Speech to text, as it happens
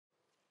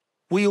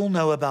We all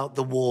know about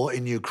the war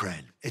in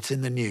Ukraine. It's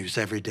in the news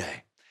every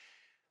day.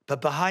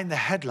 But behind the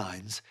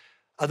headlines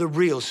are the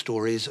real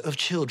stories of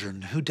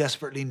children who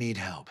desperately need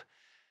help.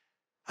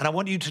 And I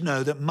want you to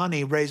know that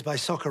money raised by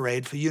Soccer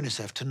Aid for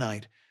Unicef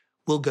tonight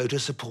will go to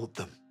support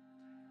them.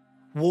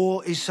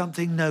 War is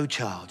something no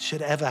child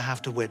should ever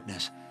have to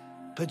witness,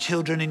 but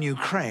children in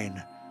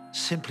Ukraine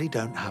simply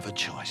don't have a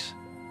choice.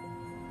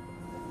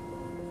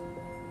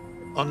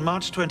 On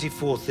March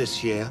 24th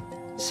this year,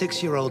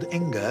 6-year-old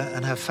Inga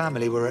and her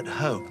family were at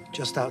home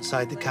just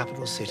outside the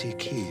capital city,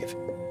 Kyiv.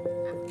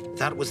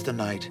 That was the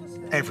night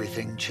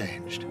everything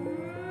changed.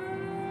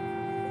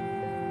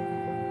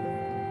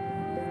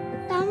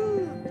 Там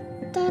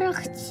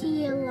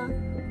тарахтело,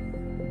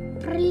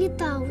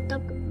 пролетал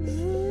так.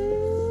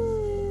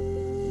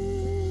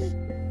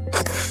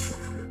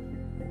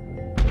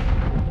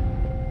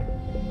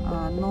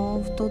 Но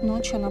в ту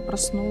ночь она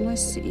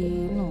проснулась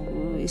и,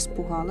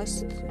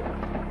 испугалась.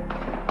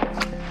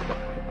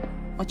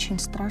 Очень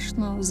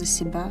страшно за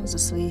себя, за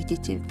своих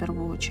детей в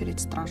первую очередь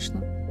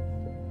страшно.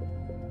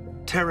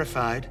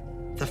 Terrified,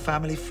 the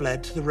family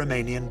fled to the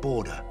Romanian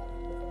border,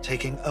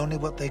 taking only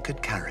what they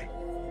could carry.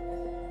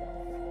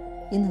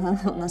 Инга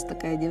у нас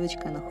такая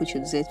девочка, она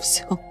хочет взять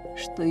все,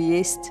 что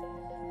есть,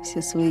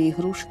 все свои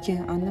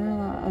игрушки.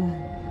 Она,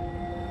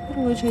 в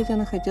первую очередь,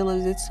 она хотела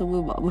взять с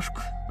собой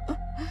бабушку.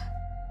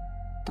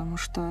 Потому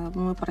что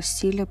мы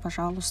просили,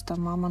 пожалуйста,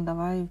 мама,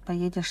 давай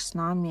поедешь с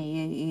нами.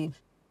 И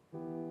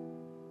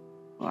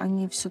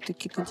они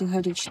все-таки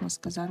категорично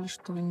сказали,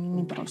 что они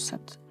не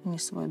бросят ни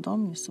свой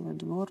дом, ни свой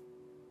двор.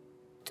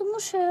 Потому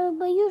что я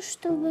боюсь,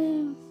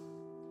 чтобы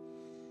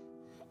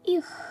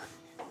их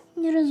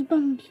не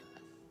разбомбило.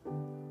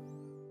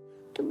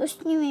 Чтобы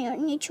с ними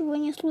ничего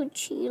не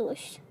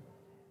случилось.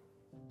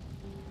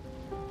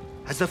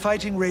 As the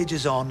fighting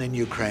rages on in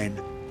Ukraine,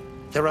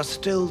 there are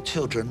still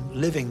children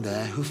living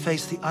there who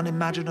face the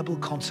unimaginable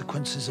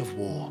consequences of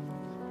war.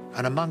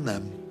 And among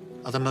them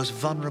are the most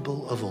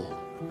vulnerable of all.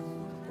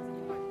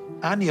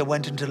 Anya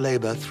went into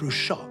labor through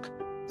shock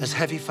as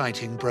heavy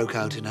fighting broke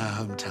out in her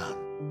hometown.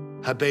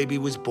 Her baby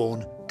was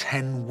born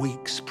 10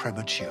 weeks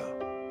premature.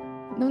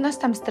 Нас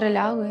там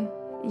стріляли,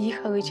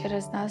 їхали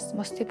через нас,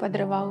 мости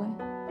підривали.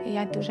 І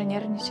я дуже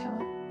нервничала.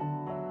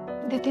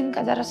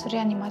 Дитинка зараз в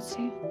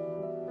реанімації,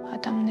 а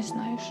там не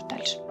знаю, що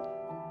далі.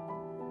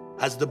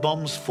 As the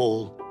bombs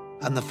fall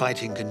and the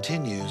fighting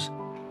continues,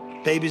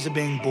 babies are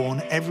being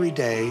born every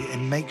day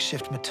in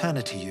makeshift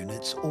maternity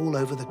units all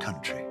over the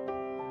country.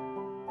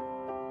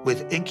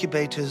 With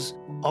incubators,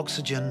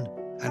 oxygen,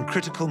 and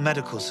critical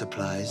medical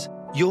supplies,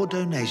 your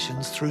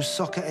donations through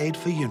Soccer Aid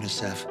for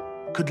Unicef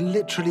could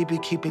literally be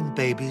keeping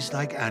babies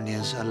like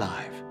Anya's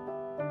alive.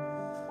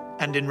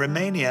 And in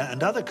Romania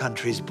and other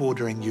countries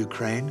bordering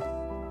Ukraine,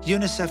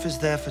 UNICEF is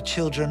there for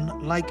children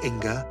like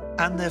Inga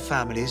and their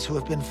families who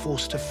have been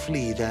forced to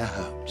flee their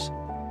homes.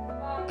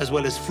 As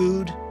well as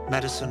food,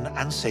 medicine,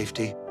 and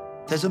safety,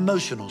 there's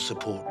emotional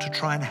support to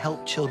try and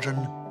help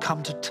children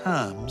come to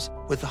terms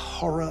with the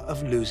horror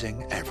of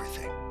losing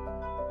everything.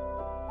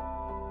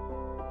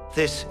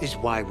 This is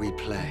why we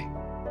play.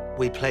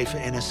 We play for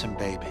innocent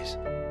babies,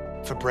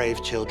 for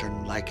brave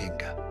children like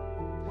Inga.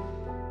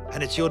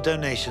 And it's your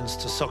donations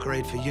to Soccer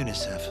Aid for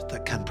UNICEF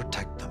that can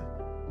protect them.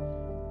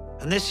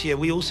 And this year,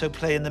 we also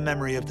play in the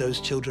memory of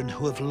those children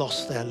who have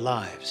lost their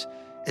lives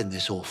in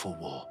this awful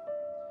war.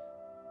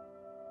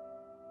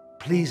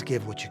 Please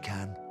give what you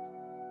can.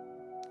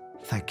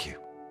 Thank you.